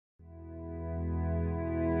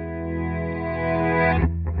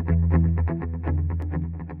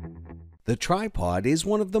The tripod is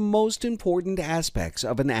one of the most important aspects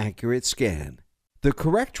of an accurate scan. The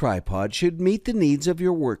correct tripod should meet the needs of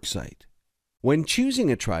your worksite. When choosing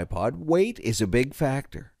a tripod, weight is a big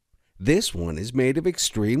factor. This one is made of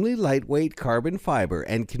extremely lightweight carbon fiber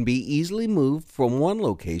and can be easily moved from one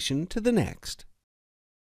location to the next.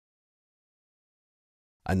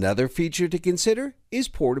 Another feature to consider is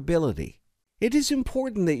portability. It is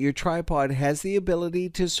important that your tripod has the ability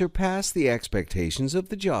to surpass the expectations of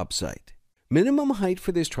the job site. Minimum height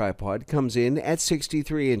for this tripod comes in at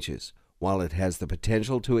 63 inches, while it has the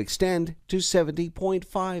potential to extend to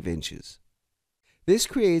 70.5 inches. This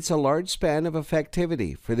creates a large span of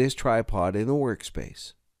effectivity for this tripod in the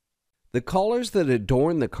workspace. The collars that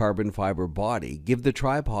adorn the carbon fiber body give the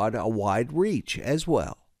tripod a wide reach as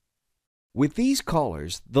well. With these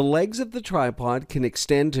collars, the legs of the tripod can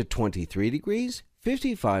extend to 23 degrees,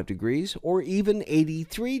 55 degrees, or even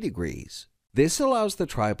 83 degrees. This allows the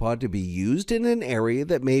tripod to be used in an area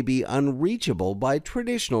that may be unreachable by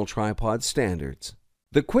traditional tripod standards.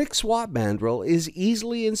 The quick swap mandrel is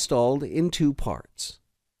easily installed in two parts.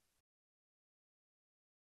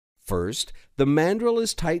 First, the mandrel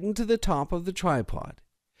is tightened to the top of the tripod.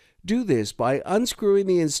 Do this by unscrewing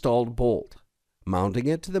the installed bolt, mounting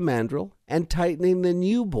it to the mandrel, and tightening the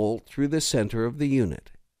new bolt through the center of the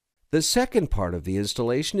unit. The second part of the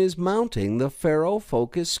installation is mounting the FARO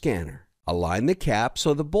Focus Scanner. Align the cap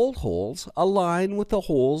so the bolt holes align with the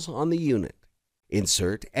holes on the unit.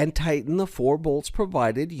 Insert and tighten the 4 bolts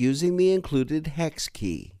provided using the included hex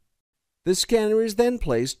key. The scanner is then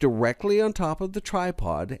placed directly on top of the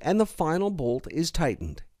tripod and the final bolt is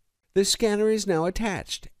tightened. The scanner is now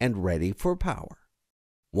attached and ready for power.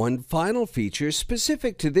 One final feature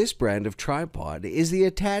specific to this brand of tripod is the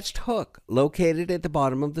attached hook located at the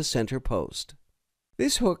bottom of the center post.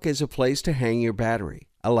 This hook is a place to hang your battery,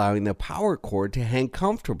 allowing the power cord to hang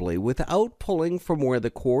comfortably without pulling from where the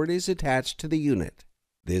cord is attached to the unit.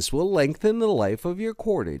 This will lengthen the life of your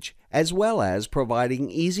cordage, as well as providing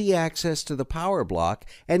easy access to the power block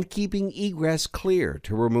and keeping egress clear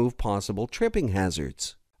to remove possible tripping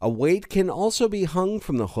hazards. A weight can also be hung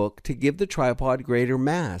from the hook to give the tripod greater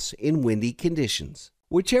mass in windy conditions.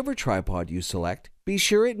 Whichever tripod you select, be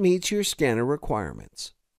sure it meets your scanner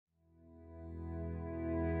requirements.